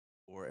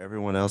Or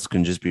everyone else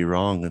can just be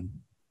wrong and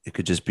it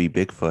could just be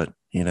Bigfoot,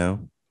 you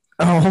know?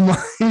 Oh my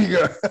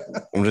god!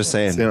 I'm just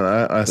saying. See,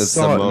 I That's the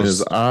saw it in his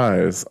most.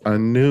 eyes. I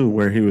knew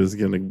where he was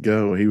going to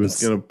go. He was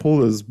It's, going to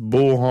pull this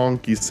bull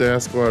honky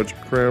Sasquatch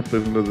crap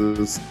into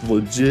this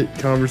legit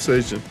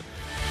conversation.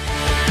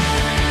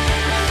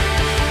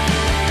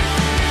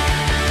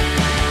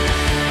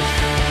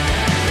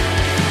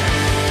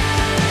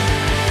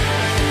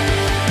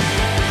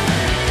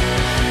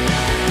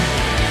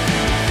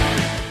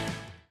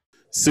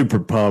 Super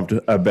pumped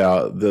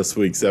about this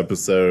week's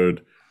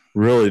episode.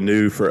 Really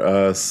new for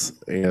us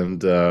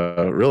and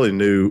really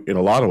new in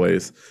a lot of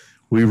ways.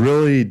 We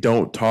really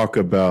don't talk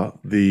about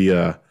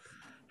the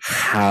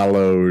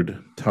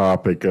hallowed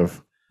topic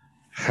of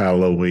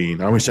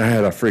Halloween. I wish I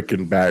had a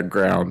freaking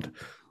background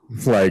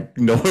like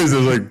noises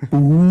like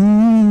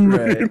ooh.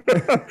 Right.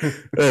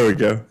 There we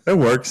go. That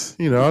works.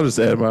 I'll just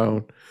add my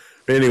own.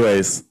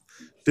 Anyways,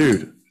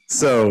 dude,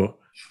 so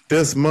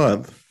this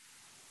month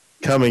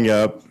coming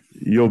up,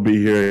 you'll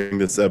be hearing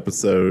this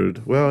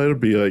episode. Well, it'll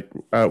be like,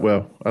 I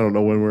don't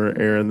know when we're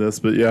airing this,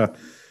 but yeah,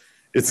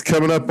 it's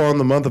coming up on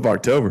the month of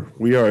October.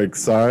 We are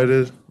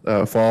excited.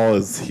 Fall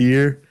is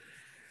here.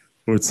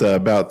 It's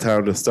about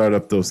time to start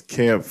up those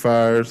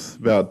campfires,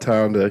 about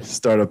time to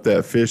start up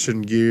that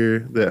fishing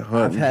gear, that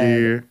hunting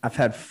gear. I've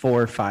had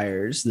 4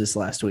 fires this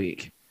last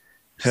week.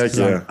 Heck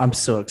yeah. I'm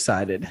so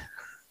excited.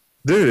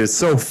 Dude, it's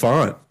so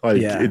fun.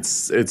 Yeah.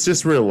 It's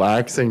just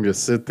relaxing to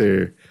sit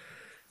there,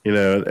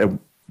 and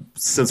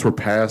since we're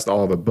past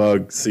all the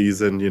bug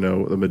season,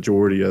 the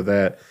majority of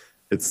that,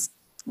 it's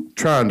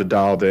trying to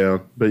dial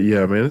down. But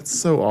yeah, man, it's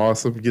so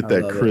awesome. Get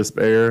that crisp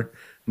air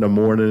in the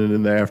morning and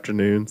in the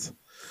afternoons.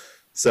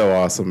 So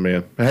awesome,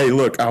 man. Hey,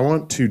 look, I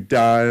want to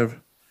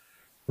dive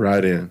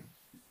right in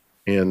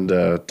and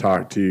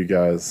talk to you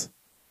guys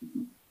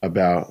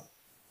about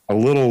a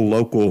little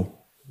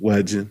local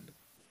legend.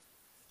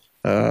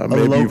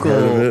 Maybe you've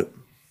heard of it.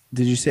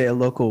 Did you say a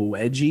local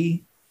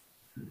wedgie?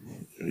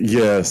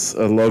 Yes,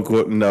 the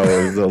local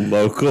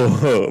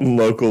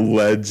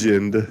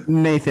legend.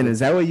 Nathan, is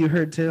that what you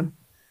heard too?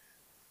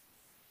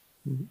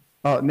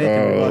 Oh,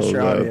 Nathan, we lost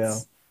your audio.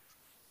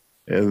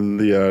 And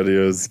the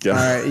audio's gone.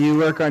 All right, you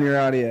work on your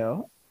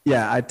audio.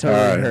 Yeah, I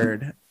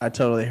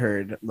totally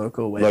heard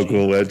local wedgie.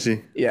 Local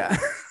wedgie? Yeah.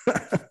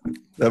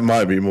 That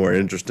might be more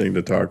interesting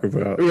to talk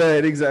about.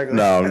 Right, exactly.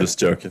 No, I'm just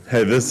joking.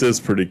 Hey, this is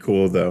pretty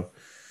cool though.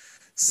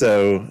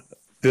 So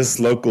this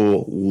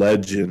local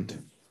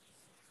legend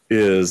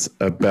is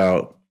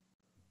about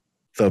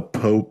the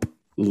Pope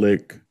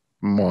Lick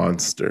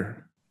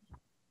monster.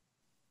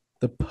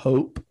 The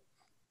Pope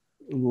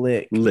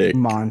Lick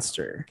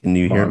monster. can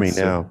you hear me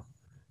Monster. now?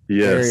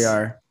 Yes. There you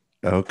are.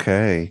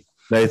 Okay.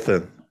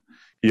 Nathan,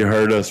 you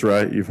heard us,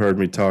 right? You've heard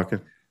me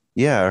talking.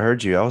 Yeah, I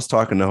heard you. I was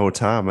talking the whole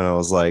time and I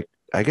was like,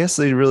 I guess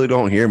they really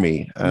don't hear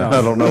me. No.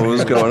 I don't know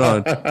what's going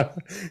on.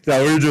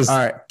 No, we were just All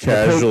right.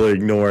 casually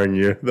ignoring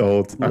you the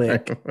whole time.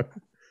 Lick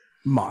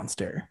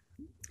monster.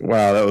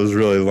 Wow, that was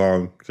really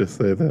long to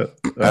say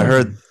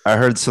that. I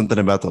heard something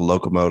about the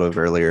locomotive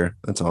earlier.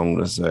 That's all I'm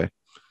going to say.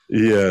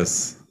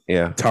 Yes.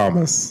 Yeah.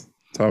 Thomas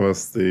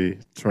the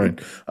train.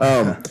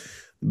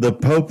 The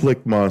Pope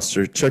Lick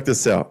monster, check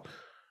this out.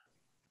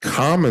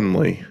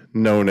 Commonly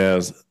known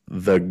as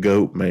the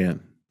Goat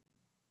Man,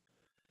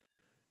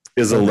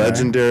 is a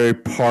legendary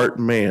part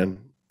man,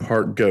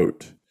 part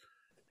goat,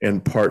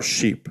 and part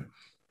sheep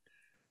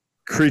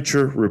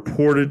creature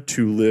reported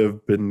to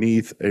live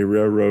beneath a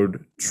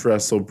railroad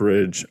trestle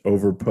bridge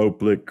over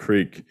Pope Lick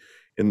Creek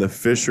in the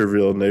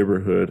Fisherville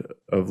neighborhood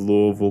of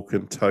Louisville,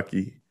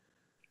 Kentucky.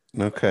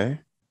 Okay.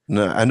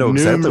 No, I know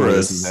exactly where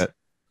this is at.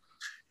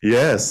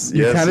 Yes.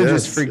 You kind of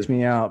just freaked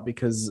me out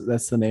because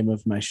that's the name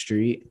of my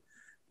street.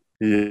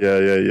 Yeah.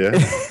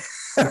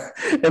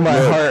 And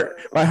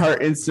my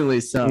heart instantly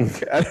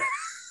sunk.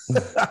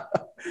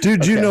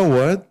 Dude, you know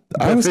what?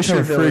 I was kind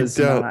of freaked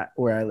out. Not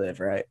where I live,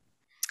 right?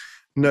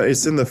 No,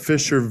 it's in the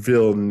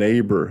Fisherville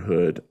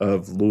neighborhood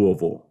of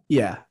Louisville.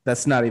 Yeah,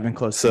 that's not even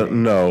close to me.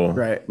 No.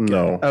 Right.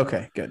 No. Good.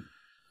 Okay, good.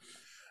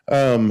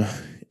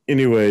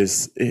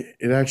 Anyways,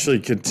 it actually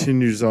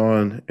continues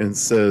on and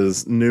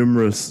says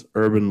numerous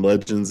urban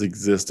legends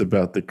exist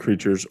about the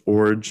creature's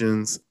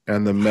origins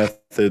and the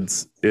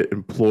methods it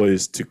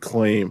employs to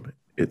claim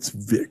its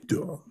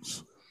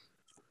victims.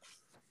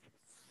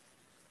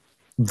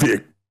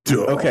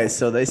 Okay,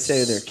 so they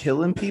say they're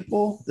killing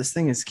people. This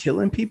thing is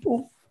killing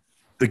people.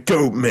 The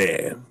Goat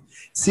Man.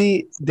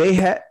 See, they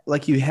had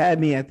you had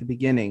me at the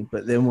beginning,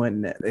 but then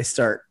when they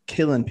start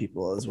killing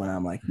people is when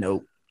I'm like,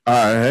 nope. All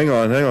right, hang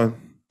on.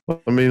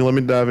 Let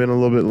me dive in a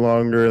little bit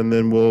longer, and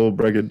then we'll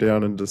break it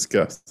down and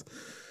discuss.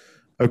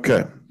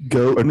 Okay.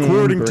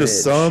 According to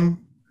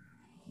some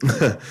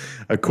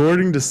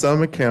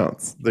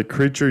accounts, the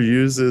creature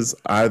uses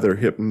either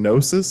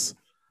hypnosis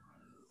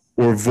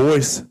or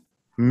voice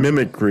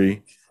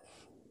mimicry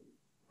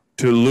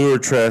to lure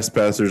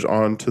trespassers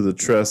onto the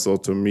trestle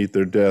to meet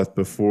their death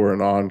before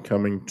an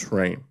oncoming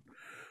train.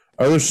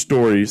 Other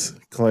stories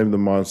claim the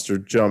monster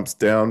jumps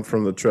down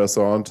from the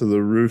trestle onto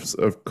the roofs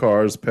of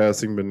cars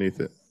passing beneath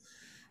it.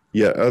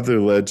 Yet other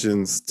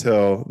legends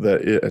tell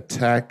that it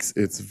attacks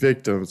its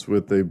victims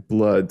with a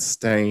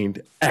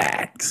blood-stained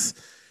axe,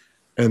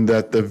 and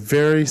that the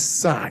very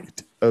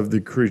sight of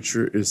the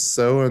creature is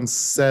so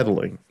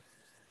unsettling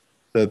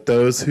that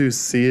those who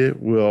see it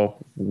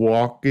while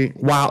walking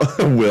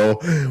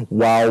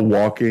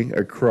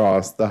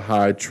across the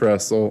high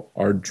trestle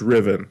are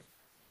driven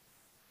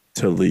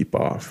to leap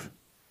off.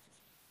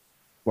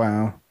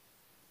 Wow.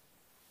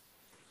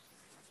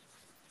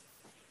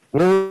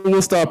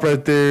 We'll stop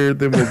right there,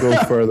 then we'll go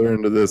further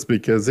into this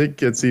because it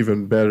gets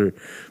even better.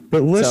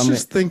 But let's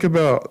just think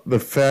about the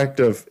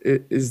fact of,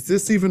 is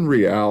this even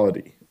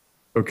reality?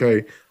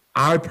 Okay,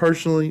 I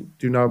personally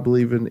do not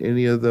believe in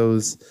any of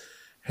those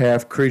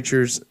half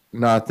creatures.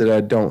 Not that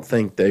I don't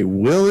think they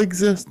will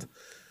exist,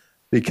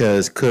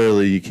 because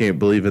clearly you can't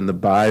believe in the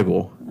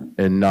Bible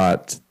and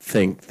not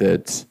think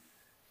that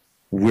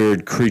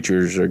weird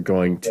creatures are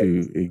going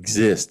to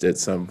exist at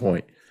some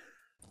point.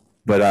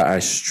 But I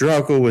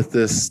struggle with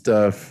this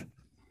stuff.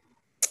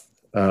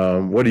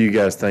 What do you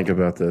guys think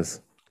about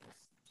this?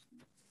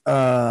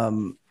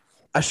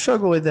 I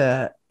struggle with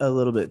that a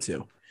little bit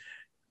too,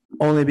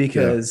 only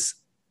because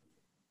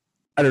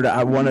I don't know.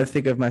 I want to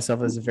think of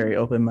myself as a very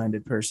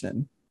open-minded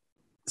person.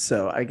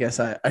 So I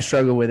guess I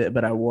struggle with it,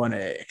 but I want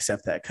to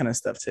accept that kind of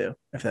stuff too,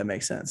 if that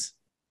makes sense.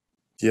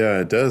 Yeah,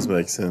 it does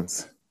make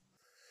sense.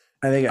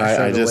 I think I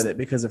struggle with it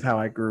because of how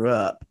I grew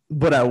up,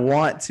 but I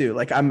want to.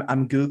 Like I'm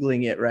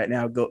Googling it right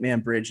now,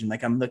 Goatman Bridge, and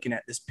like I'm looking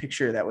at this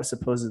picture that was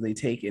supposedly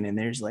taken, and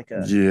there's like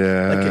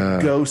a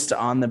ghost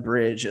on the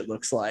bridge. It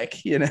looks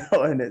like, and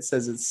it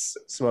says it's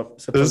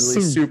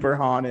supposedly super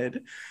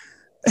haunted.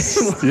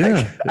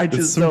 I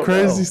just some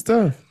crazy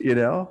stuff.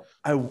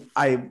 I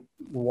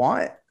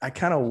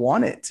kind of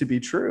want it to be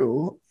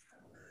true.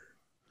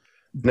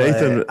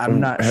 Nathan,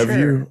 I'm not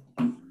sure.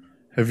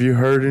 Have you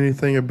heard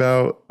anything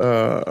about?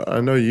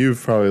 I know you've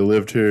probably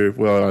lived here.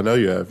 Well, I know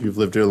you have. You've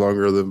lived here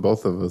longer than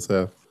both of us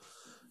have.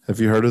 Have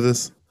you heard of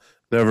this?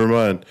 Never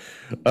mind.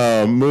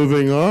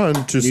 Moving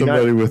on to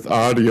somebody with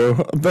audio.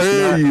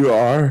 There you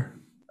are.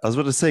 I was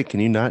about to say, can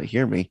you not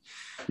hear me?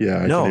 Yeah,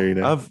 I can hear you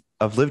now.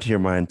 I've lived here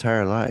my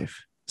entire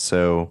life.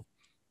 So,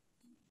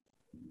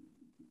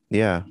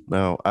 yeah,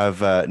 no,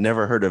 I've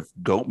never heard of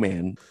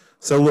Goatman.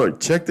 So, look,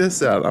 check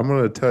this out. I'm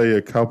going to tell you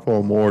a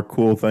couple more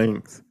cool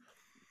things.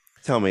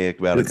 Tell me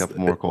about a couple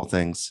more cool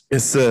things. It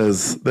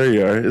says, there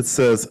you are. It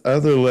says,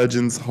 other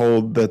legends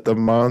hold that the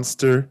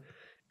monster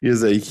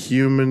is a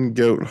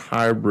human-goat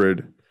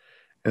hybrid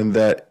and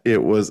that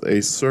it was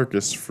a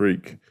circus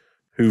freak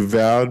who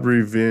vowed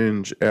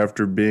revenge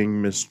after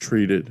being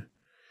mistreated.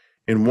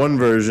 In one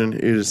version,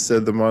 it is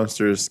said the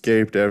monster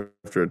escaped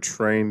after a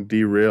train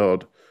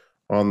derailed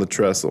on the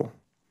trestle.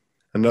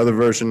 Another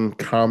version,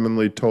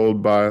 commonly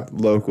told by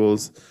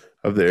locals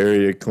of the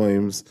area,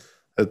 claims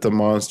that the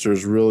monster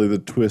is really the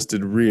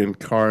twisted,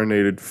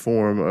 reincarnated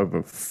form of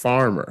a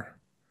farmer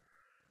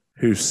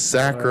who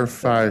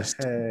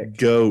sacrificed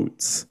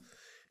goats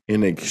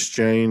in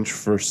exchange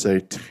for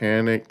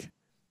satanic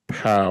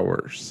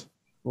powers.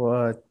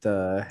 What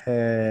the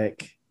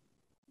heck?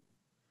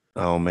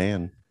 Oh,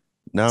 man.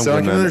 Now so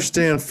I can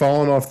understand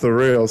falling off the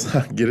rails.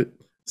 Get it?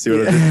 See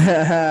what I did?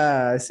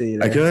 I see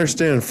that. I can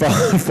understand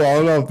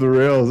falling off the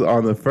rails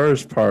on the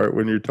first part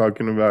when you're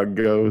talking about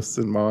ghosts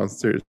and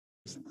monsters.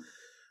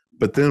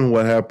 But then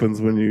what happens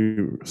when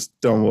you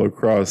stumble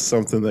across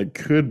something that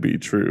could be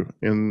true,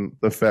 in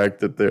the fact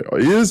that there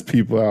is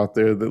people out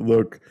there that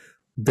look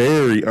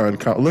very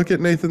uncommon. Look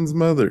at Nathan's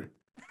mother.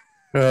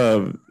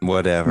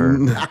 Whatever.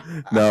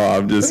 No,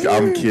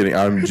 I'm kidding.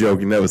 I'm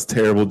joking. That was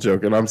terrible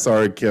joking. I'm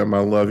sorry, Kim. I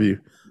love you.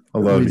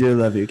 We do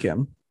love you,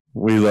 Kim.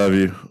 We love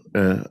you.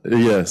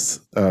 Yes.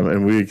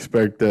 And we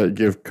expect that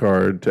gift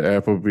card to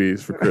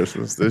Applebee's for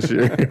Christmas this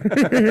year.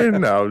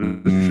 No.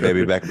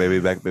 Baby back.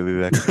 Stop.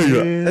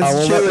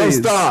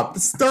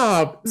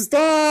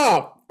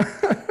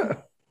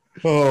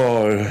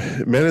 Oh,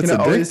 man, it's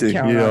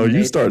addicting.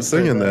 You start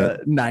singing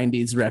that.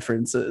 90s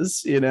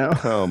references,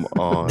 Come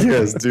on.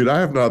 Yes, dude. I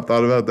have not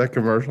thought about that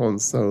commercial in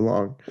so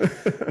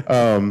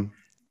long.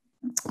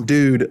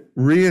 Dude,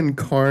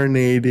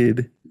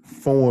 reincarnated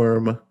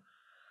form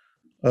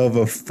of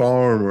a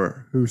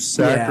farmer who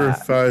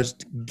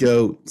sacrificed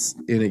goats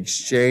in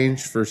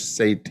exchange for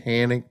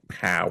satanic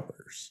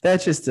powers.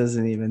 That just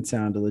doesn't even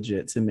sound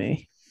legit to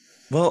me.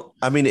 Well,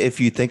 I mean, if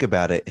you think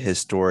about it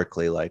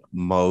historically, like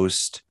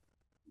most,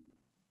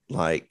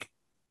 like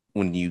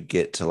when you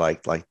get to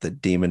like the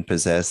demon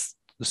possessed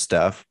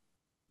stuff,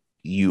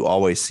 you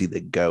always see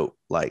the goat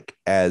like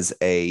as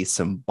a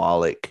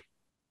symbolic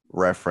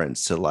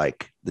reference to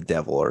like the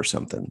devil or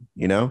something,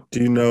 Do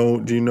you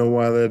know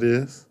why that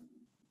is?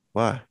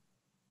 Why?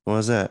 What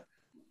was that?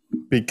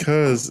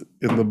 Because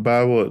in the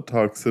Bible it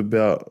talks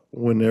about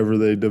whenever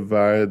they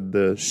divide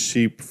the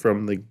sheep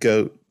from the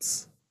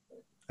goats.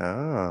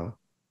 Oh.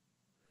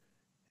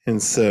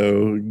 And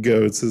so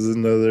goats is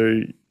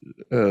another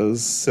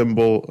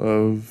symbol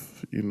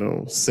of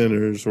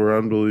sinners or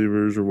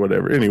unbelievers or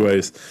whatever.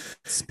 Anyways,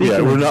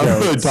 Speaking we're of not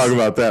goats, really talking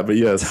about that, but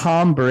yes.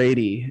 Tom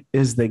Brady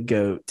is the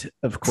GOAT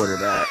of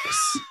quarterbacks.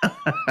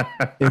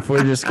 If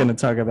we're just going to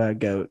talk about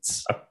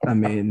goats, I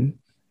mean,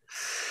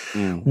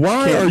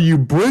 why are you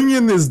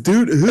bringing this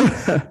dude?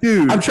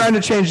 Dude, I'm trying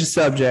to change the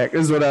subject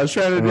is what I was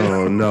trying to do.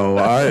 Oh no,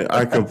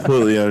 I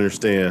completely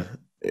understand.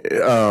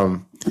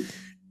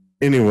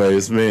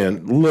 Anyways,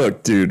 man,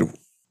 look, dude,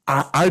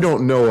 I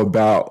don't know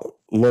about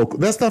local.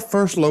 That's the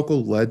first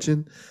local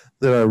legend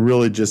that I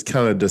really just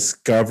kind of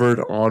discovered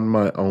on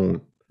my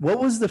own. What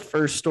was the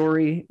first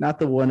story? Not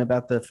the one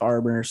about the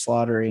farmer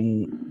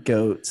slaughtering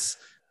goats,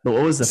 but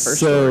what was the first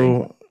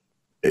story?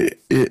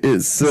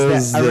 It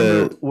says I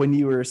remember when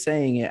you were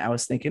saying it, I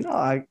was thinking,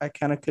 I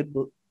kind of could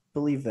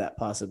believe that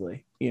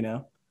possibly,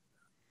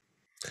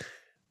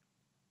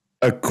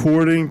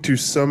 According to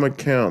some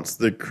accounts,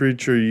 the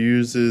creature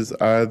uses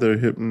either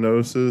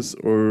hypnosis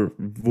or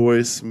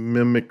voice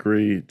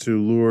mimicry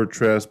to lure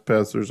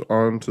trespassers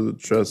onto the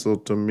trestle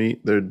to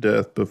meet their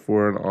death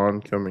before an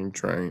oncoming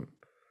train.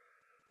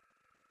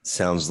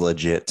 Sounds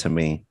legit to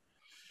me.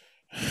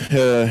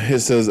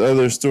 It says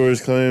other stories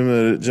claim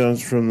that it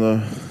jumps from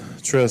the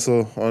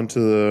trestle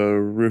onto the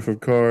roof of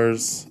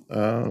cars.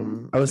 I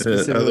was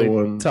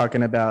specifically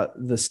talking about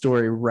the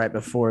story right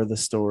before the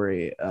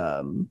story.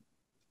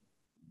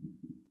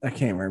 I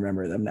can't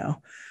remember them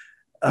now.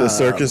 The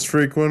circus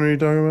freak one, are you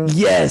talking about?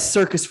 Yes,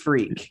 circus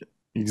freak.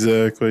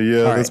 Exactly.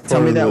 Yeah, all that's right,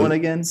 tell me that one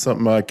again.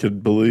 Something I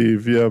could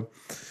believe. Yeah,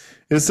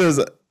 it says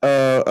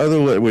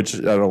which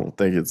I don't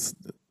think it's.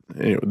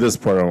 Anyway, this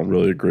part I don't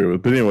really agree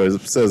with. But anyways,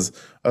 it says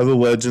other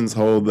legends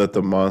hold that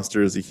the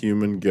monster is a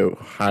human goat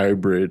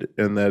hybrid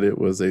and that it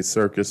was a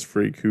circus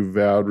freak who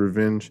vowed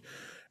revenge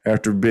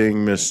after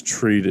being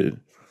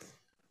mistreated.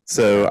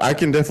 So I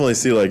can definitely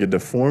see like a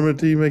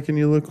deformity making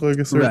you look like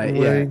a certain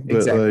way, but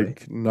exactly.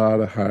 Like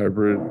not a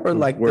hybrid, or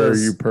like where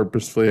you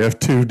purposefully have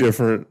two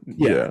different.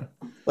 Yeah,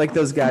 like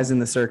those guys in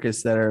the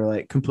circus that are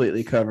like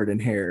completely covered in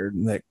hair,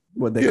 like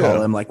what they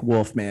call him, like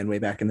Wolfman way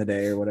back in the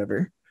day or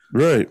whatever.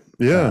 Right.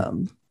 Yeah.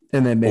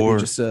 And then maybe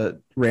just a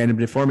random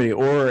deformity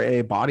or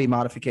a body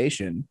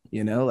modification.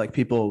 Like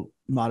people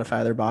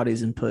modify their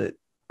bodies and put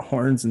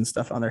horns and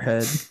stuff on their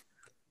head.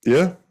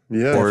 Yeah.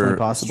 Yeah. Or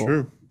possible.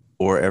 True.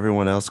 Or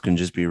everyone else can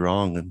just be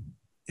wrong and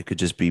it could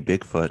just be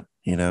Bigfoot,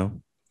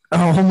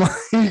 Oh my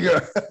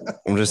God.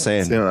 I'm just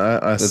saying. See,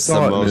 I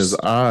saw it in his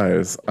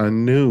eyes. I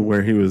knew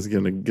where he was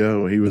going to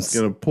go. He was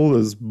going to pull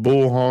this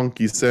bull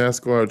honky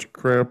Sasquatch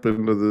crap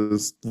into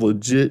this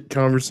legit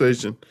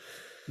conversation.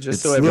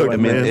 Just so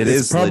everyone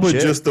it's probably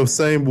legit. Just the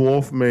same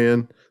wolf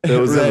man that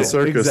was in the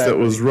circus that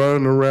was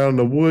running around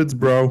the woods,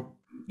 bro.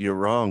 You're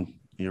wrong.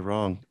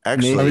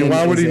 Actually, I mean,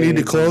 why would he need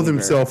to clothe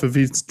himself if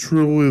he's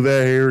truly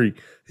that hairy?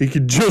 He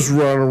could just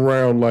run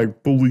around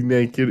like fully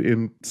naked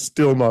and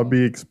still not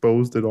be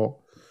exposed at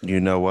all. You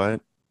know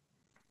what?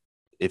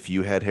 If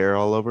you had hair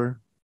all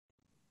over,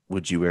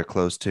 would you wear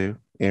clothes too,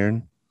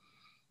 Aaron?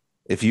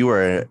 If you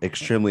were an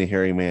extremely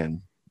hairy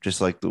man,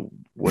 just like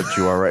what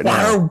you are right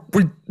now,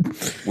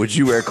 would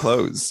you wear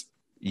clothes?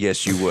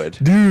 Yes, you would.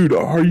 Dude,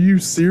 are you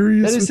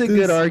serious? That is a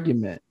good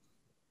argument.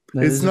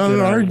 It's not an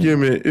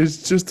argument.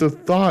 It's just a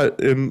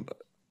thought, and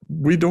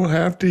we don't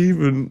have to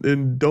even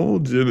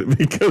indulge in it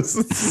because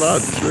it's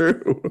not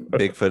true.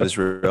 Bigfoot is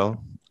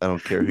real. I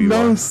don't care who you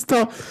are. No,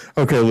 stop.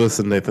 Okay,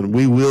 listen, Nathan.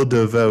 We will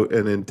devote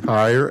an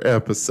entire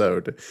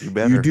episode.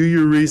 You do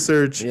your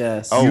research.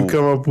 Yes. You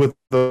come up with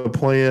the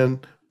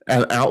plan,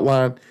 an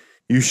outline.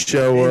 You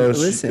show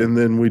us, and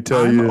then we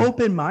tell you. I'm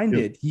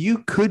open-minded. You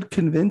could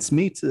convince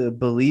me to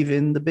believe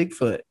in the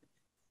Bigfoot.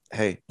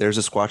 Hey, there's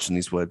a Squatch in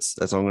these woods.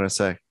 That's all I'm going to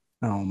say.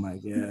 Oh, my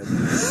God.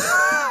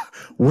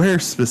 Where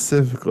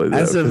specifically, though?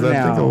 Because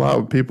I think a lot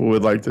of people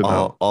would like to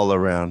know. All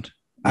around.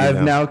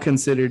 I've now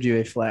considered you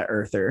a flat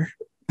earther.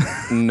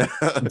 No.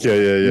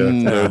 Yeah.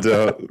 No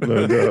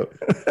doubt.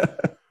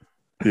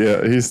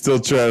 Yeah, he's still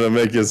trying to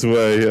make his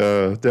way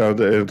down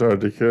to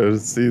Antarctica to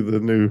see the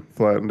new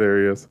flattened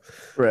areas.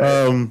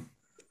 Right.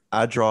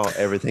 I draw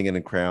everything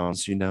in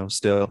crayons,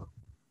 still.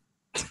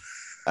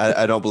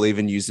 I don't believe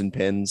in using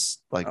pens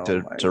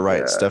to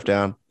write stuff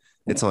down.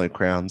 It's only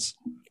crayons.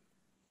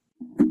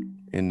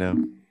 You know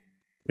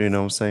what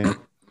I'm saying?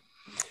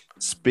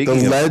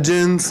 The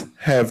legends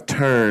have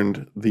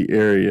turned the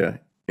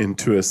area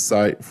into a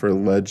site for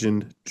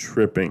legend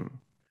tripping.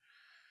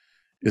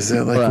 Is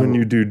that like when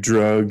you do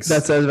drugs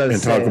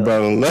and talk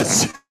about a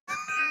legend?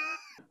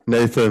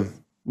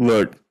 Nathan,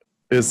 look,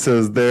 it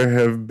says there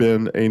have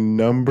been a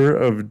number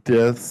of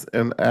deaths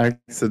and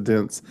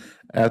accidents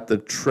at the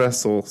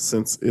trestle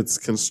since its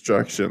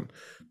construction,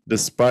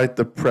 despite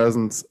the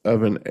presence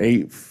of an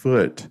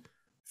 8-foot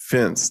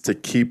fence to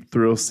keep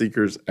thrill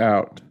seekers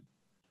out.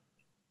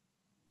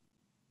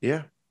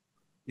 Yeah,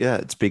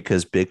 it's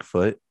because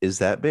Bigfoot is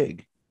that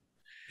big.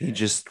 He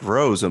just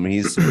throws them.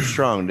 He's super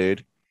strong,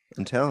 dude.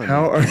 I'm telling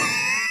you.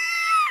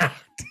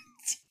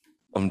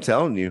 I'm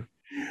telling you.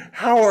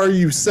 How are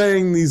you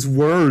saying these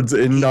words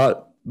and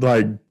not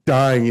like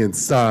dying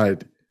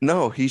inside?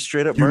 No, he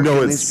straight up. You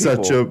know, it's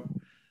such a.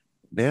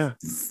 Yeah.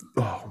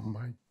 Oh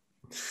my.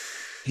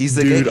 He's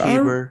the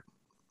gatekeeper.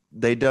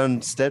 They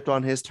done stepped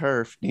on his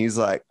turf. And he's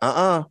like,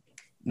 not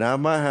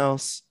my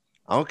house.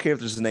 I don't care if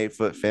there's an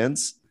 8-foot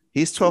fence.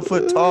 He's 12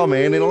 foot tall,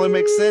 man. It only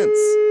makes sense.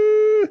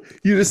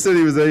 You just said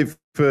he was 8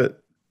 foot.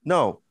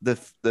 No, the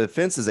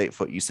fence is 8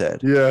 foot, you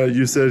said. Yeah,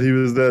 you said he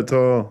was that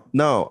tall.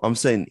 No, I'm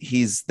saying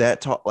he's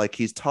that tall, like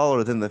he's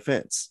taller than the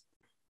fence.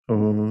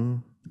 Uh-huh.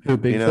 Who,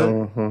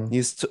 Bigfoot?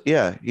 He's 12 Oh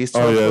yeah,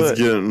 foot. it's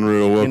getting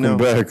real. Welcome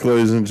back,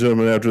 ladies and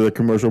gentlemen, after the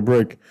commercial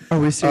break. Are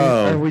we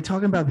serious? Are we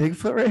talking about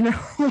Bigfoot right now?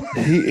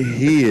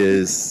 he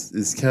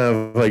is kind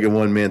of like a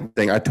one-man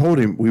thing. I told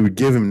him we would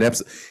give him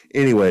naps.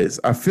 Anyways,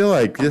 I feel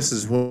like this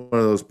is one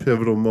of those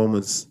pivotal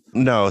moments.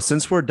 No,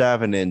 since we're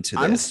diving into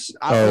this,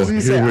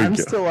 I'm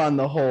still on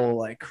the whole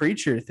like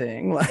creature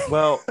thing.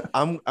 Well,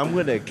 I'm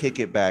gonna kick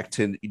it back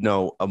to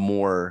a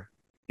more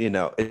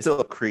it's still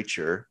a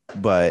creature,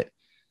 but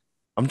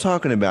I'm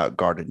talking about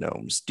garden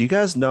gnomes. Do you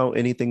guys know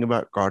anything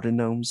about garden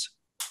gnomes?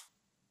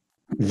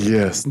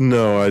 Yes.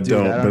 No, I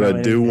don't, but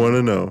I do want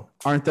to know.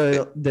 Aren't they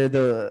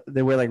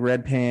wear like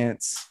red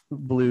pants,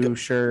 blue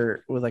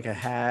shirt with like a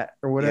hat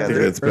or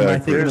whatever? Yeah, or am I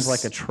thinking of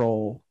like a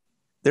troll?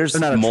 There's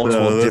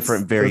multiple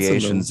different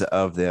variations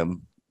of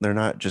them. They're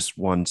not just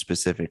one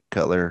specific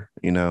color,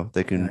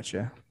 they can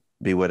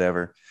be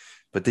whatever.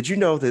 But did you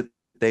know that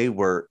they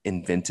were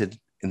invented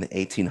in the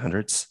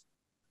 1800s?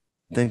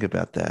 Think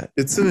about that.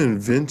 It's an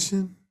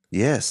invention?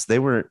 Yes, they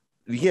were.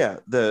 Yeah,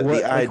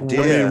 the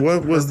idea.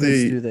 What was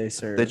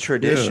the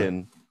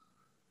tradition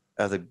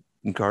of the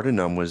garden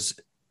gnome was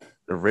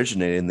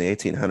originated in the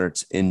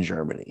 1800s in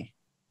Germany.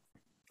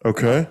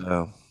 Okay.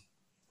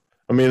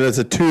 I mean, that's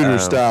a Tudor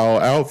style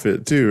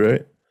outfit too,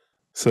 right?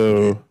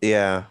 So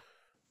yeah.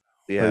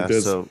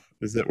 So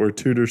is that where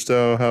Tudor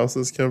style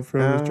houses come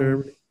from in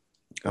Germany?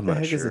 I'm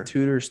not sure. Is a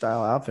Tudor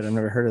style outfit? I've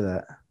never heard of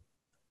that.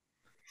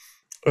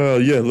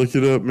 Yeah, look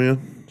it up,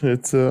 man.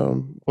 It's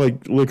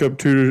like look up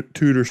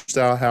Tudor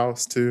style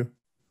house too.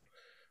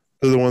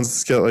 They're the ones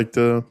that's got like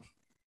the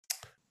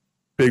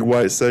big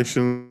white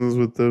sections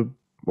with the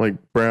like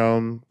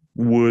brown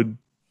wood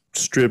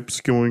strips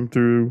going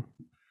through.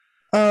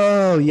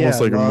 Oh yeah,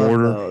 almost like a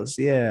mortar. Those.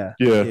 Yeah.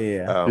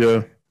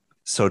 Yeah.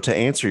 So to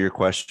answer your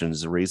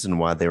questions, the reason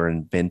why they were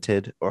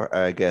invented,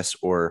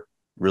 or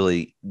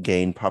really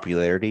gained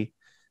popularity,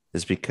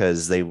 is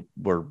because they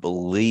were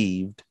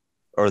believed,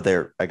 or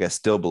they're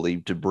still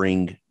believed, to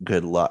bring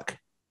good luck.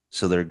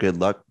 So they're good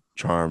luck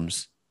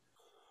charms.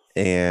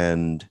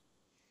 And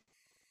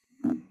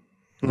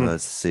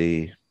let's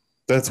see.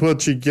 That's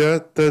what you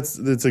get. It's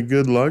a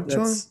good luck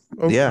charm.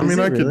 Yeah, I mean,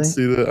 I could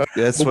see that.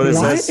 That's what it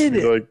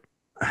says.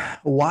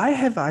 Why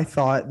have I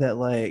thought that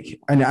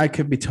and I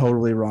could be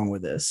totally wrong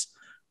with this,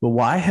 but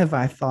why have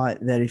I thought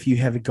that if you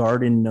have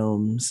garden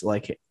gnomes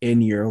like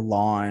in your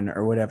lawn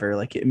or whatever,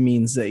 like it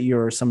means that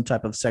you're some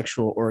type of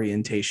sexual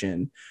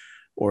orientation,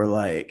 or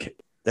like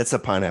that's a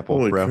pineapple,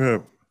 holy bro.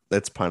 Crap.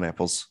 That's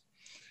pineapples.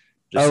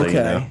 Just okay. So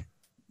you know.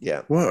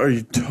 Yeah. What are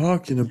you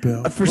talking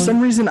about? For some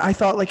reason, I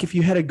thought like if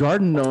you had a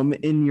garden gnome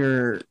in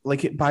your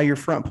by your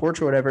front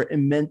porch or whatever, it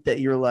meant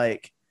that you're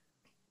like,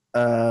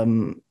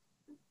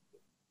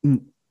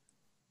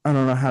 I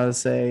don't know how to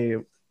say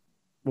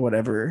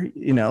whatever,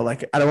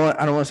 like I don't want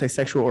to say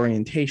sexual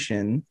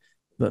orientation,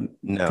 but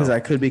because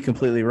I could be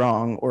completely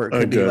wrong, or it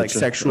could be like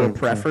sexual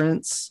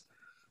preference,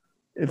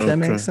 if that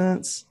makes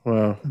sense.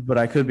 Wow. But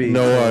I could be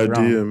no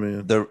idea, wrong.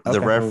 Man.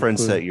 The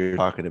reference that you're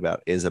talking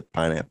about is a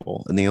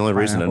pineapple. And the only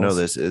reason I know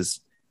this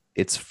is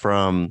it's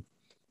from,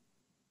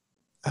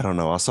 I don't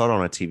know, I saw it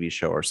on a TV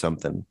show or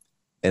something.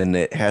 And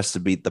the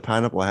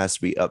pineapple has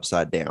to be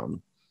upside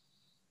down.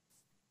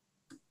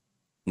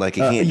 Like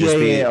it can't just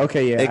be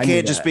it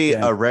can't just be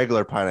a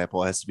regular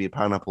pineapple. It has to be a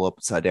pineapple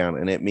upside down,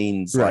 and it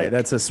means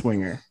that's a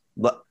swinger.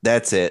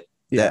 That's it.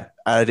 Yeah, that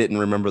I didn't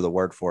remember the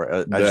word for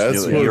it. I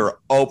just knew you're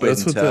open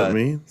to that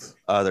means.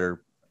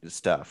 Other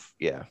stuff.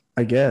 Yeah,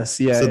 I guess.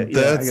 Yeah, I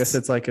guess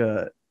it's like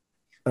a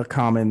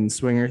common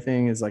swinger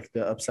thing is like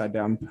the upside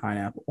down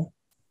pineapple.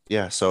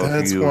 Yeah, so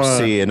if you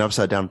see an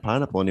upside down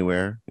pineapple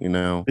anywhere,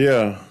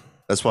 yeah.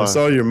 That's why I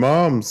saw your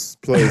mom's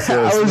place.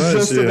 I was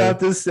just about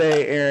to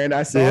say, Aaron.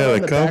 I saw it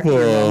in the back of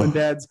your mom and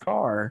dad's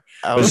car.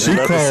 I was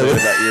about to say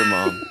about your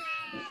mom.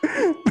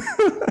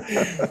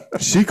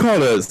 She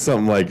called it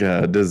something like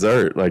a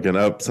dessert, like an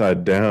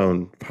upside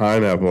down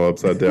pineapple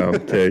upside down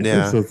cake.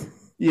 Yeah,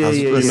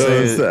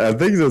 I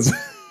think that's.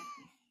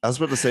 I was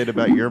about to say it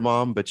about your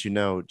mom, but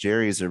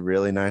Jerry's a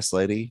really nice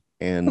lady,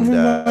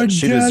 and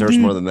she deserves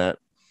more than that.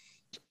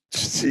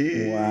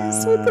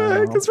 Jeez, what the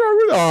heck is wrong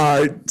with? All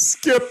right,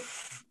 skip.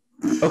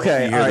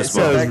 Okay, all right.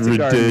 So back to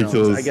garden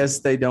gnomes. I guess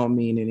they don't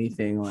mean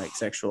anything like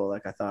sexual.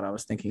 Like I thought I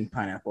was thinking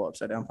pineapple,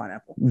 upside down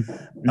pineapple.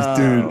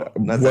 Dude,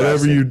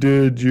 whatever you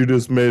did, you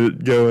just made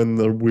it go in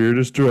the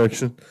weirdest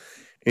direction,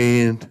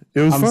 and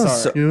it was fun.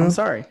 Sorry. I'm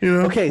sorry.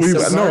 Okay,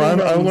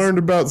 I learned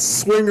about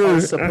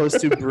swingers.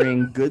 Supposed to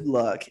bring good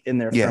luck, and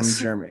they're from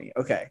Germany.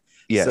 Okay,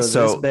 yeah.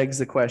 So this begs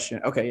the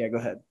question. Okay, yeah, go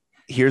ahead.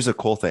 Here's a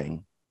cool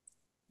thing: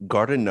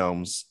 garden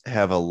gnomes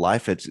have a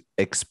life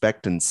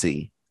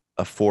expectancy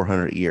of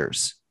 400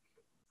 years.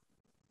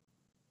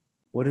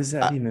 What does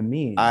that even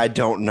mean? I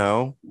don't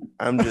know.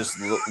 I'm just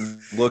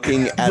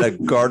looking at a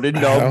Garden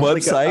Gnome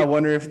website. Like, I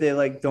wonder if they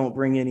like don't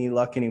bring any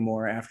luck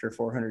anymore after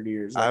 400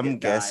 years. Like I'm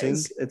guessing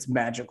its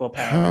magical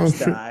powers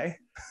die.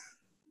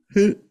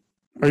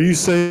 Are you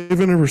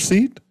saving a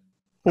receipt?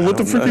 Well, what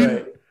the frick?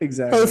 Right,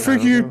 exactly. How the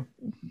frick you?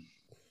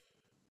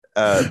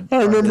 I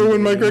remember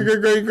when my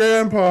great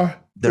grandpa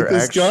did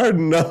this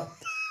garden gnome.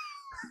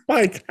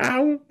 Like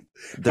how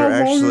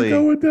long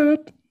ago with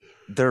that?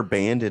 They're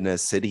banned in a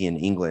city in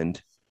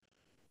England.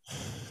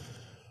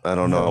 I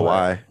don't know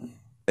why.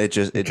 It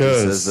just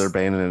says they're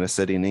banned in a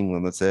city in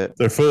England. That's it.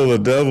 They're full of the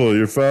devil.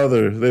 Your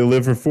father. They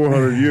live for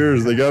 400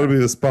 years. They got to be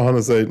the spawn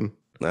of Satan.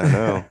 I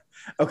know.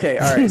 Okay.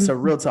 All right. So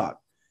real talk.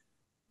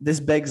 This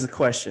begs the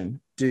question: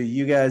 do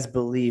you guys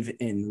believe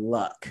in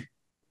luck?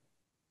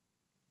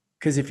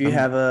 Because if you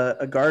have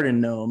a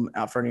garden gnome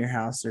out front of your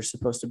house, they're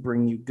supposed to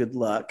bring you good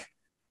luck.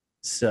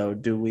 So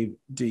do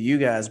you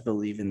guys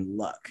believe in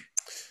luck?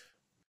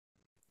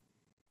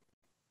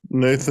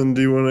 Nathan,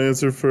 do you want to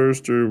answer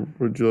first, or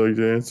would you like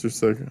to answer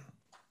second?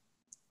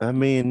 I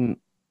mean,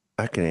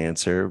 I can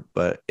answer,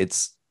 but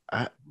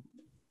I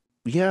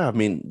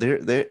mean,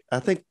 I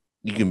think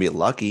you can be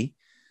lucky,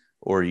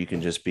 or you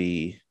can just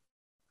be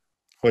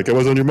like I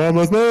was on your mom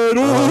last night.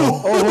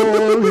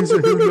 Oh, he's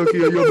lucky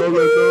at your mom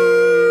last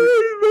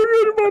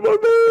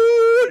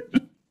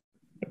night.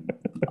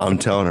 I'm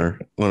telling her.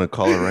 I'm gonna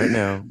call her right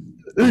now.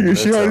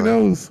 She already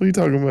knows. What are you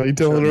talking about? You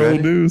telling her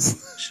old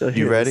news?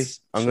 You ready?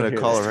 I'm gonna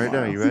call her right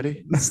now. You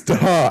ready?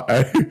 Stop.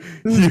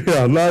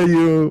 Yeah, not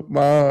you,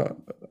 Ma.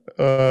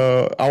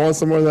 I want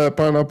some more of that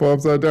pineapple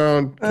upside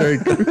down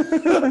cake.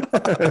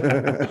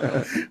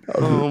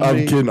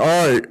 I'm kidding. All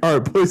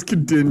right. Please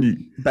continue.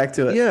 Back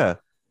to it. Yeah.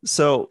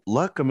 So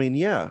luck. I mean,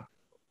 yeah,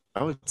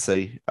 I would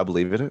say I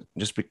believe in it,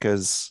 just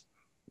because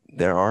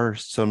there are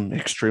some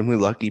extremely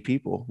lucky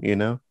people. You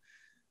know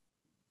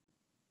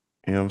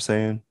what I'm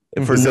saying?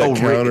 For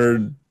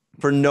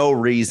no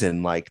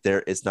reason, like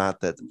it's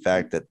not that the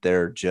fact that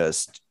they're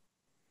just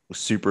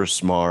super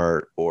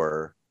smart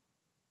or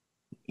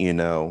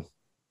I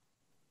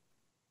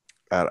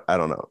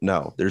don't know.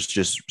 No, there's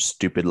just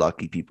stupid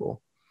lucky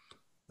people.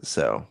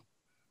 So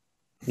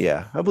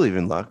yeah, I believe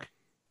in luck.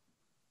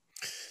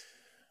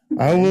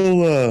 I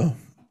will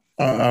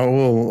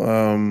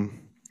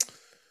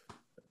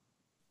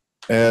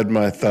add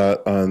my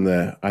thought on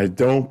that. I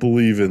don't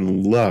believe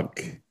in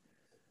luck.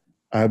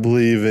 I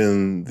believe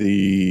in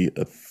the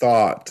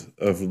thought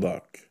of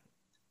luck.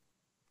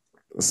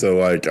 So,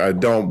 like, I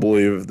don't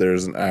believe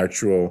there's an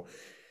actual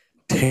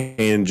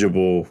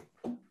tangible,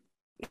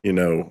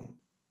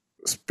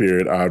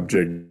 spirit,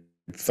 object,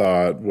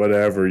 thought,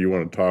 whatever you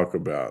want to talk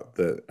about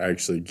that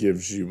actually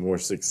gives you more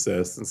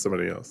success than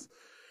somebody else.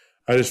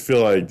 I just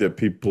feel like that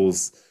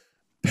people's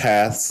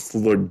paths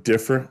look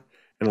different.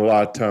 And a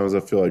lot of times I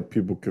feel like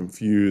people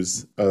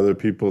confuse other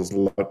people's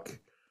luck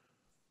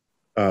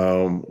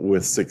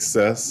with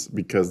success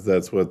because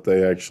that's what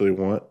they actually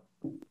want,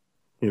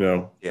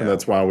 and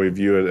that's why we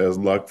view it as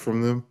luck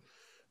from them,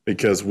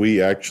 because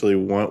we actually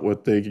want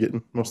what they get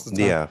most of the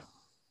time. Yeah.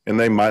 And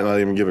they might not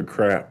even give a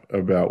crap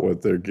about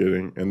what they're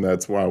getting. And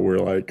that's why we're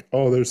like,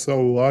 oh, they're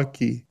so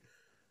lucky.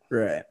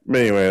 Right.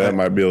 But anyway, that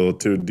might be a little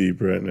too deep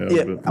right now.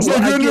 Yeah. But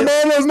your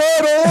mama's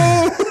not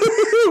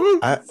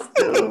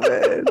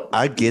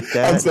I get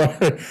that.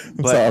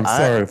 I'm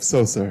sorry. I'm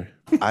so sorry.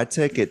 I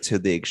take it to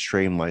the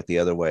extreme, like the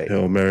other way.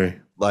 Hail Mary.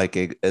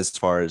 Like as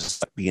far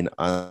as being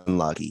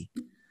unlucky.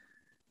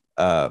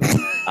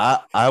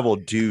 I will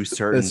do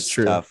certain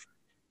stuff.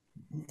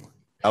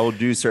 I will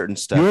do certain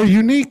stuff. You're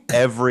unique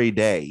every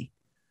day.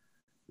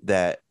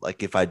 That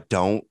like if I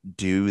don't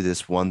do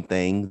this one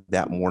thing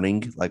that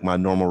morning, like my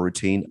normal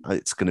routine,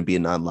 it's going to be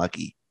an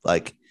unlucky.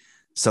 Like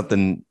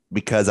something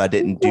because I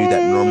didn't do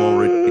that normal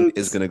routine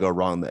is going to go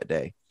wrong that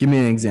day. Give me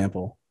an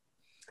example.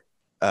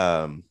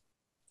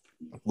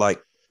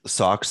 Like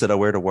socks that I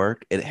wear to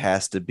work, it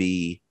has to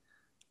be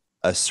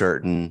the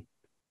certain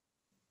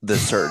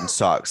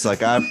socks.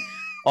 Like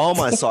all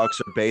my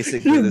socks are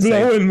basically You're the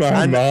same. Blowing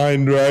my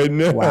mind right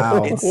now.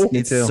 Wow,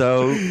 it's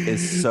so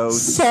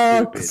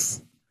socks.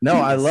 Stupid. No,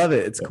 I love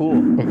it. It's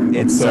cool.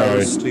 It's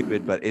so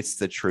stupid, but it's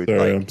the truth. Sorry,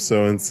 like, I'm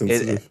so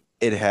insensitive.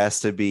 It has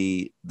to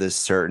be this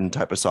certain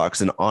type of socks.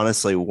 And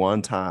honestly,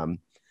 one time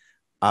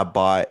I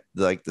bought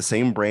like the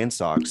same brand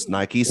socks,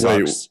 Nike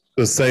socks.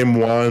 The same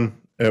one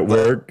at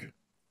work?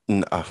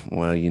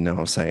 Well, you know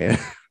what I'm saying.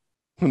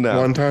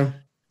 No. One time?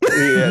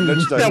 Yeah,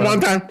 that one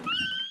time.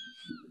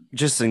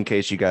 Just in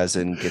case you guys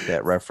didn't get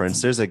that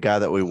reference, there's a guy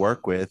that we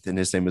work with, and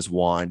his name is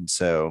Juan.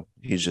 So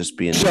he's just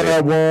being shout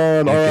out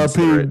Juan, RIP.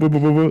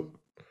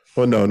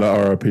 Well, no, not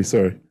RIP.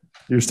 Sorry,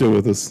 you're still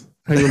with us.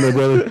 Hang in there,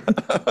 brother.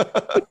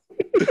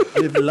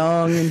 Live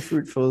long and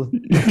fruitful.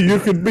 You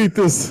could beat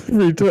this.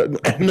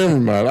 Never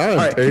mind.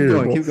 I'm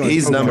terrible. Keep going.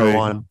 He's number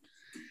one.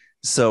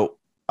 So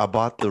I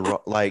bought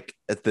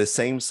the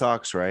same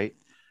socks, right?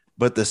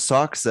 But the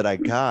socks that I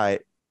got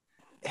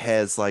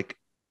has like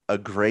a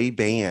gray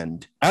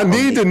band. I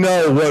need to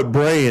know what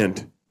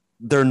brand.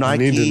 They're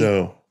Nike. I need to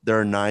know.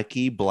 They're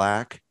Nike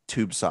black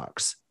tube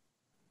socks.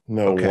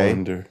 No Okay.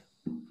 wonder.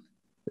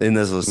 And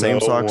those are the same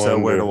No socks I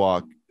wear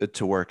wonder.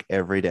 to work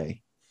every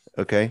day.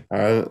 Okay.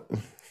 I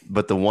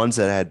But the ones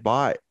that I had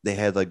bought, they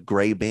had like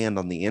gray band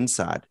on the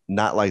inside,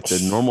 not like the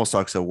normal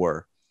socks I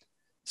wore.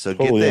 So get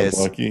totally this.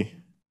 unlucky.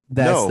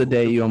 That's the No,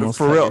 day you almost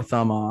for cut your real.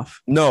 thumb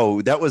off.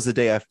 No, that was the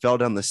day I fell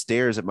down the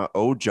stairs at my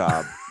old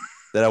job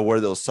that I wore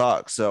those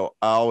socks. So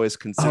I always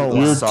consider Oh, those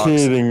You're wow. socks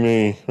kidding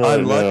me right now.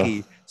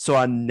 unlucky. So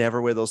I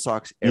never wear those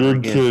socks ever You're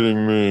again.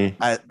 kidding me.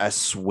 I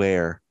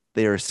swear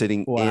they are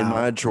sitting in Wow.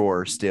 my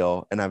drawer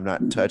still, and I've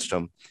not touched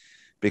them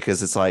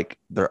because it's like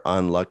they're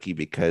unlucky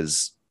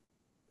because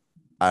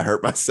I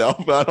hurt myself.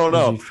 I don't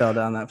Because you know. fell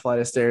down that flight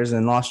of stairs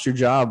and lost your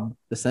job,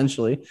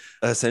 essentially.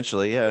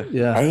 Essentially, yeah.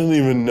 Yeah. I don't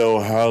even know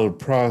how to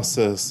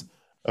process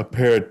a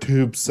pair of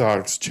tube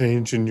socks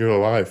changing your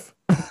life.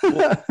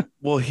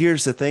 Well,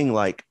 here's the thing.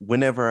 Like,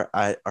 whenever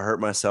I hurt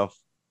myself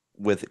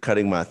with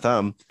cutting my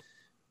thumb,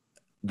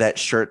 that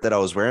shirt that I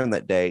was wearing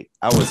that day,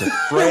 I was Here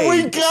we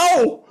afraid.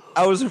 go.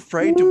 I was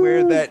afraid to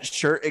wear that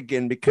shirt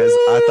again because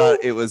I thought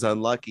it was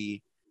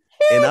unlucky.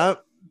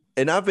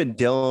 And I've been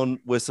dealing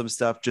with some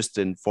stuff just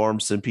to inform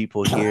some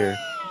people here,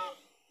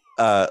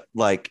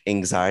 like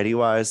anxiety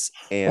wise.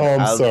 And Oh,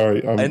 I'm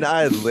sorry.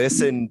 I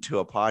listened to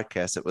a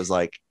podcast that was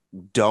like,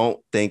 don't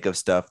think of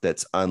stuff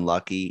that's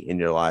unlucky in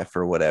your life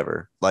or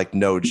whatever. Like,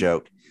 no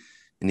joke.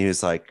 And he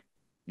was like,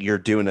 you're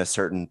doing a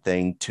certain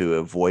thing to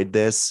avoid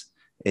this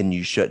and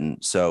you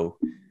shouldn't. So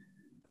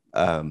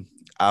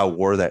I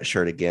wore that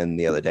shirt again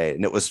the other day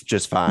and it was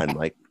just fine.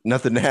 Like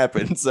nothing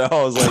happened. So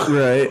I was like,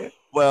 Right.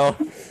 well,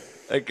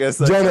 I guess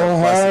that John,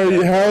 kind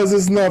of how is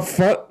this not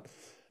fun?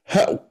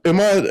 How,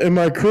 am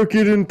I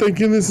crooked in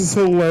thinking this is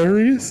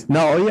hilarious?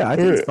 No, yeah, I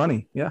think it's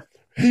funny. Yeah.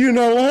 You're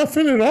not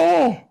laughing at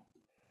all.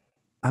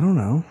 I don't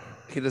know.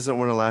 he doesn't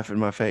want to laugh in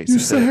my face. You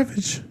That's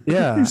it. savage.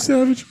 Yeah. You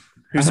savage.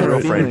 Who's I a have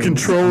real friend?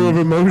 feelings. Control of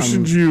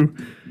emotions, you.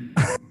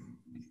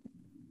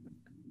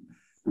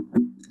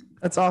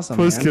 That's awesome.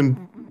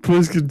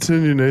 Please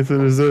continue,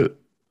 Nathan. Is it?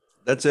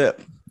 That's it.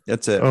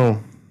 That's it.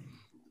 Oh,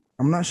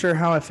 I'm not sure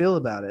how I feel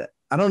about it.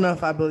 I don't know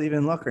if I believe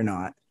in luck or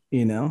not,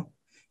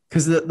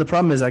 because the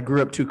problem is I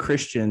grew up too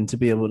Christian to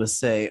be able to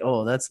say,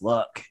 oh, that's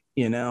luck,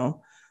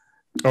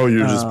 Oh,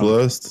 you're just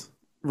blessed.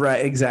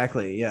 Right.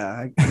 Exactly.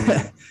 Yeah.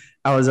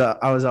 I was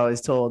always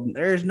told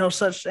there's no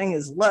such thing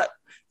as luck.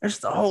 There's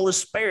the Holy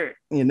Spirit,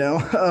 and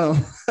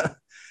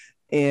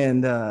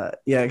yeah,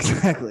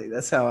 exactly.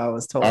 That's how I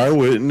was told.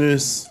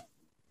 Eyewitness.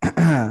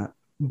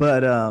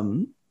 But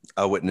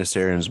I witnessed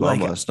Aaron's mom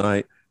like- last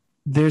night.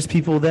 there's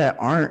people that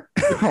aren't.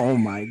 Oh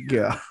my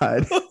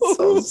God.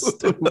 So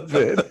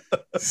stupid.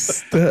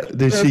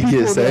 Did she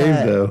get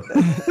saved though?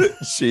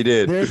 She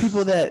did. There are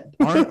people that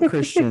aren't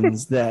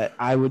Christians that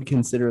I would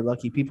consider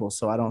lucky people.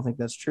 So I don't think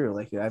that's true.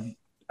 Like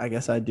I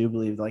guess I do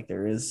believe like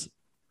there is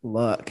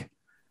luck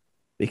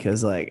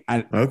because like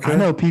I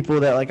know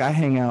people that like I've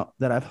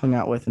hung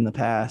out with in the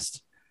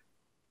past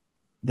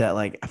that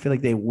like I feel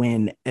like they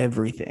win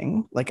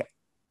everything. Like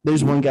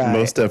there's one guy.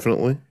 Most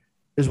definitely.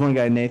 There's one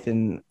guy,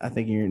 Nathan, I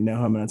think you know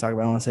who I'm going to talk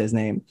about. I don't want to say his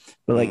name.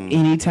 But like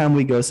anytime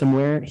we go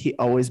somewhere, he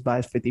always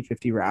buys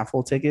 50-50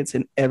 raffle tickets.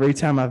 And every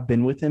time I've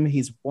been with him,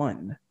 he's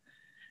won.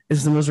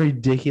 It's the most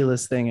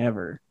ridiculous thing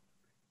ever.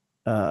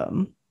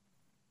 Wow.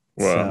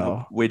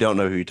 So, We don't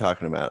know who you're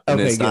talking about. And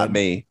Okay, it's not good.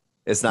 me.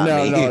 It's not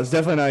me. No, it's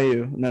definitely not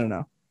you.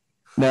 No.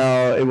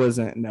 No, it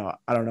wasn't. No,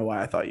 I don't know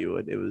why I thought you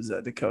would. It was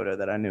Dakota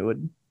that I knew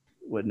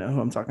would know who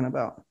I'm talking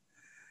about.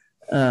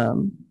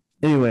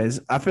 Anyways,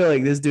 I feel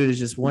like this dude is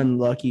just one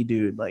lucky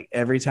dude. Like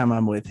every time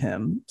I'm with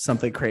him,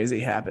 something crazy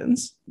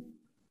happens.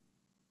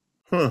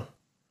 Huh.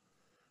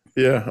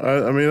 Yeah,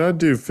 I mean, I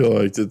do feel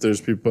like that there's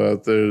people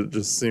out there that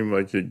just seem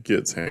like it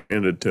gets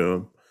handed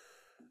to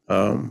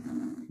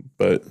them.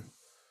 But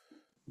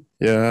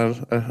yeah,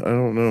 I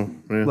don't know,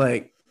 man.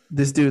 Like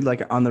this dude,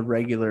 like on the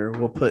regular,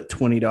 will put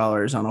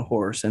 $20 on a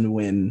horse and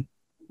win,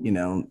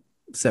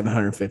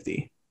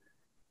 750.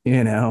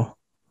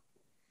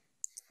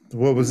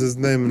 What was his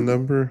name and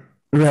number?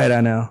 Right,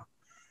 I know.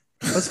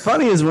 What's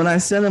funny is when I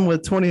sent him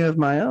with 20 of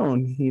my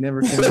own, he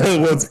never came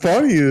back. What's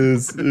funny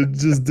is it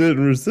just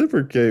didn't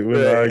reciprocate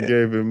when I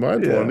gave him my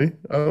 20.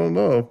 I don't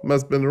know.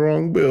 Must have been the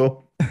wrong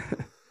bill.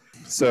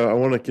 So I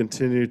want to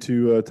continue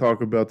to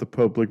talk about the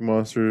public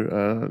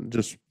monster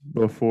just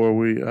before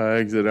we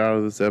exit out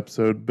of this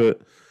episode.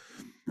 But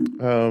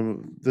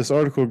this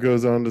article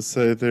goes on to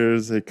say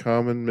there's a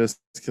common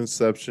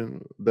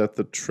misconception that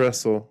the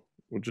trestle,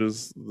 which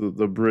is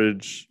the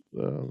bridge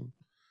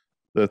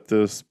that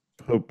this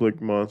public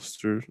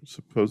monster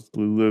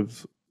supposedly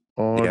lives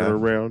on or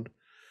around.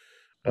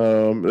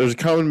 There's a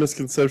common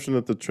misconception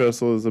that the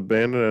trestle is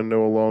abandoned and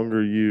no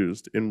longer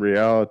used. In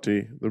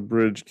reality, the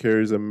bridge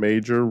carries a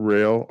major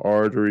rail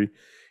artery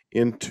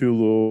into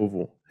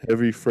Louisville.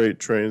 Heavy freight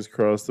trains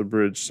cross the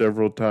bridge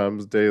several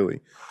times daily,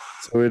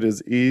 so it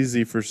is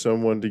easy for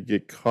someone to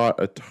get caught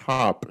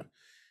atop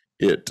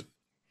it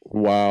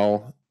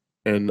while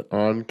an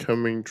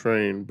oncoming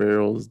train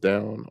barrels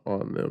down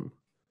on them.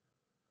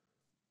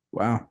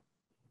 Wow.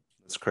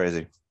 It's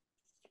crazy.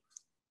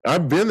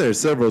 I've been there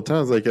several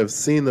times. Like I've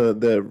seen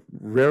the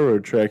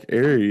railroad track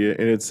area,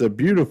 and it's a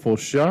beautiful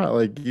shot.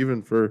 Like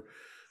even for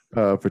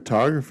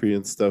photography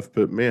and stuff.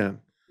 But man,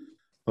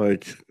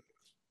 like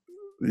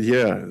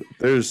yeah,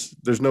 there's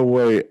no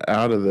way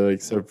out of that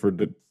except for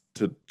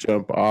to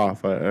jump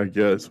off. I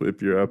guess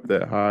if you're up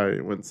that high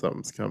when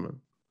something's coming.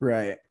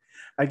 Right.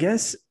 I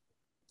guess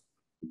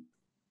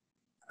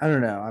I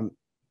don't know.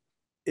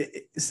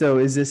 So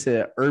is this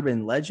a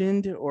urban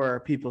legend or are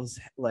people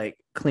like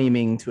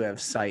claiming to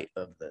have sight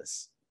of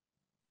this?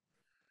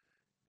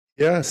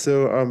 Yeah,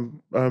 so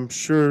I'm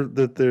sure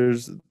that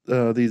there's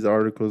these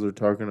articles are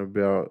talking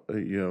about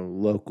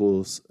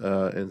locals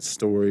and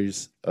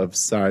stories of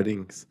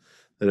sightings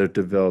that have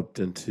developed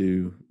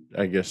into,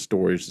 I guess,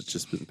 stories that's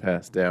just been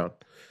passed down.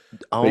 I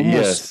But almost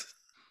yes,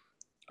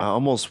 I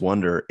almost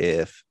wonder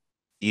if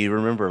you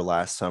remember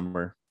last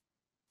summer.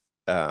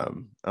 I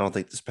don't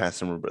think this past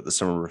summer, but the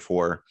summer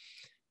before,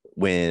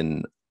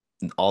 when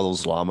all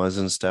those llamas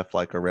and stuff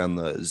like around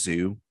the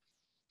zoo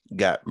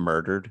got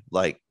murdered,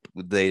 like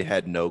they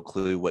had no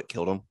clue what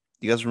killed them.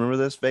 You guys remember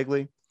this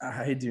vaguely?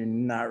 I do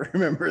not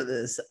remember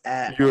this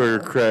at you are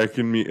all.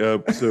 cracking me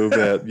up so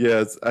bad.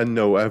 Yes, I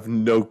know. I have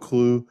no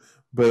clue,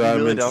 but You I'm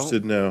really don't?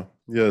 interested now.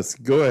 Yes,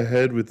 go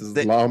ahead with this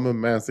They, llama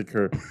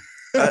massacre.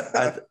 I,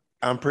 I,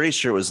 I'm pretty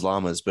sure it was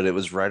llamas, but it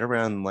was right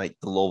around like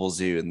the Louisville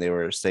Zoo, and they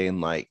were saying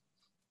like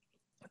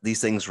these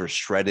things were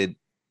shredded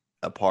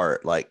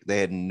apart. Like they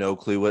had no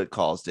clue what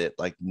caused it.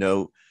 Like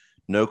no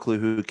clue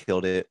who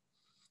killed it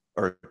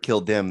or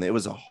killed them. It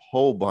was a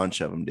whole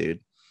bunch of them, dude.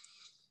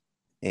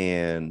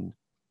 And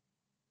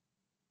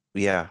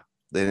yeah,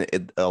 then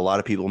a lot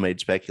of people made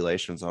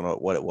speculations on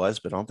what it was,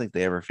 but I don't think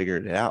they ever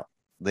figured it out.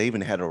 They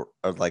even had a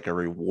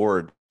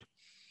reward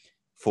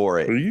for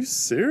Are it. you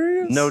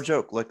serious? No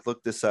joke.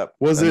 Look this up.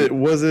 Was it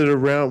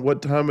around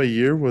what time of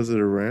year was it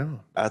around?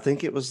 I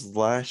think it was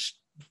last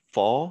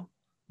fall,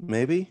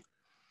 maybe.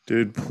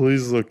 Dude,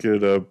 please look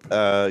it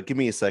up. Give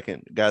me a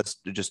second, guys,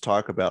 to just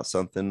talk about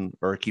something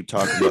or keep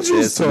talking about Just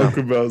this. talk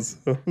about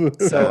something.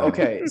 So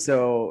okay,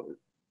 so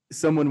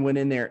someone went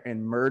in there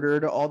and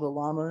murdered all the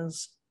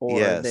llamas, or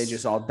they just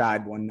Yes. all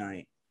died one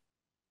night.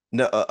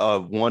 No,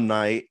 one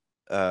night.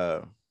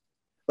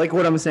 Like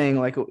what I'm saying,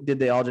 like did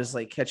they all just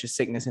like catch a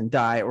sickness and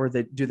die, or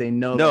do they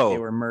know that they No,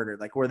 were murdered?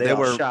 Like were they they all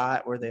were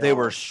shot? Were they they all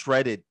were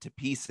shredded to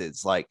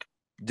pieces, like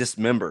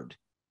dismembered.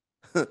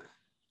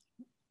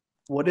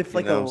 what if You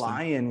like a know what I'm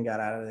saying? lion got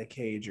out of the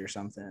cage or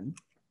something?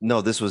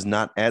 No, this was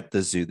not at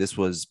the zoo. This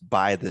was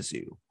by the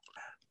zoo.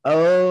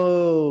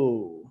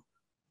 Oh,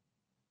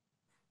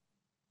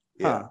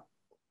 Yeah. huh.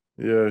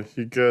 Yeah,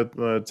 you got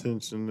my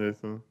attention,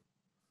 Nathan.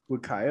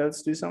 Would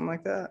coyotes do something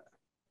like that?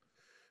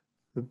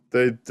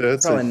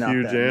 That's a Probably not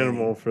huge that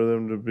animal many. for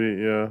them to be.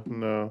 Yeah,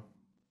 no,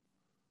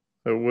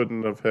 that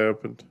wouldn't have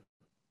happened.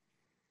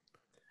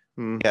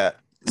 Yeah.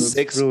 That's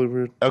Six. really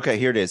weird. Okay,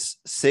 here it is.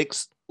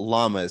 Six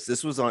llamas.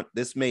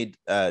 This made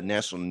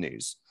national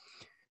news.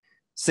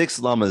 Six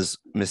llamas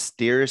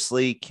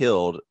mysteriously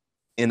killed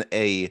in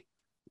a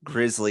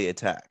grizzly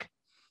attack.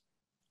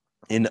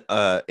 In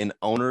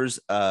owners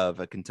of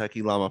a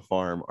Kentucky llama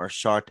farm are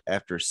shocked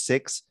after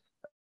six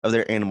of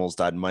their animals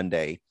died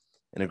Monday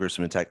in a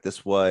gruesome attack.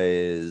 This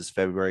was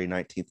February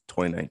 19th,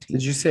 2019.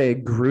 Did you say a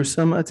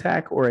gruesome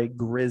attack or a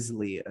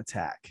grizzly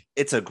attack?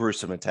 It's a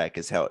gruesome attack,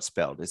 is how it's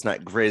spelled. It's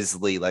not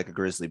grizzly like a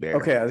grizzly bear.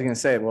 Okay, I was gonna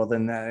say, well,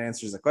 then that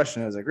answers the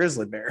question. It was a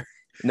grizzly bear.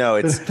 No,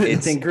 I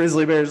didn't think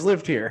grizzly bears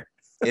lived here.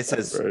 it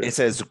says Right. it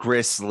says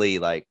grizzly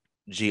like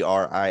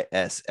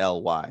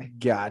GRISLY.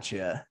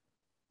 Gotcha.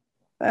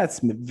 That's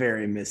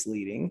very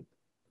misleading.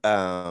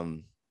 Yeah,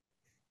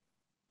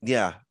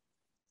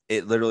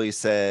 it literally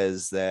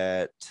says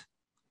that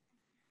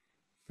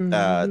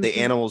the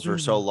animals were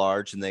so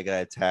large and they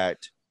got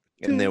attacked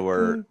and they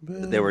were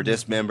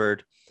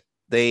dismembered.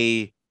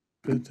 They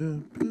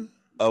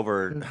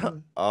over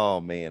oh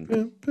man.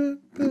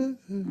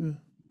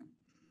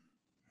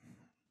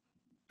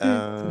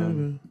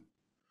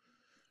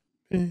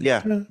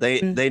 Yeah,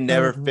 they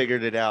never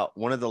figured it out.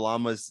 One of the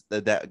llamas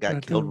that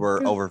got killed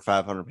were over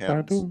 500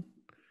 pounds.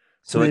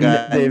 So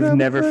they've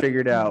never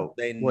figured out.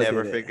 They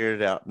never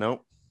figured it out.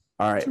 Nope.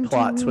 All right,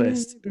 plot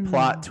twist.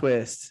 Plot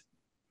twist.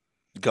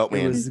 Goat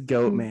man. It was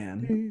Goat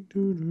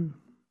Man.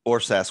 Or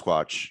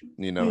Sasquatch.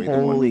 You know.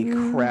 Holy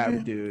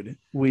crap, dude.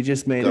 We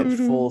just made it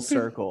full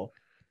circle.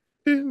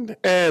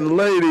 And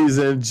ladies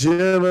and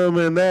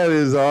gentlemen, that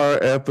is our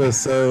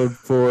episode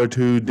for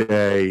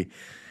today.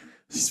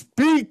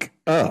 Speak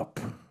up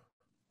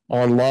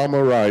on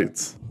llama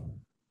rights.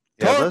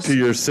 Talk to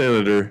your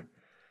senator.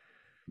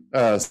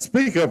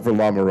 Speak up for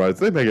llama rights.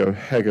 They make a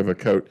heck of a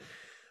coat.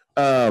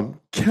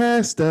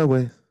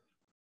 Castaways.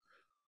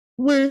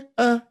 We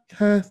are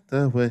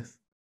castaways.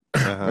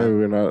 Maybe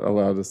we're not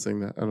allowed to sing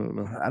that. I don't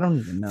know. I don't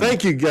even know.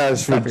 Thank you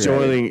guys for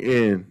joining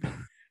in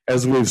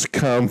as we've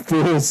come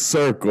full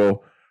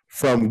circle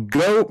from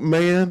Goat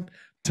Man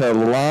to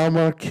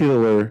Llama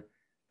Killer.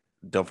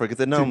 Don't forget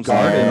the gnomes.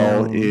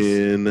 All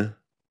in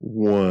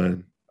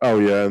one. Oh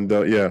yeah, and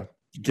you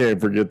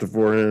can't forget the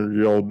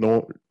 400-year-old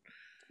gnome.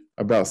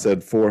 about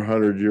said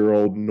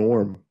 400-year-old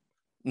Norm.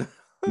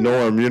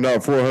 Norm, you're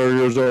not 400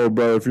 years old,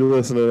 bro. If you're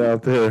listening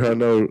out there, I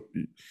know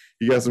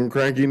you got some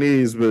cranky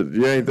knees, but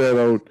you ain't that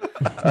old.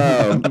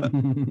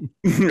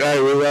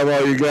 Hey, we love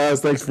all you guys.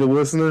 Thanks for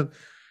listening,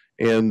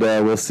 and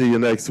we'll see you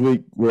next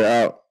week. We're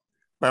out.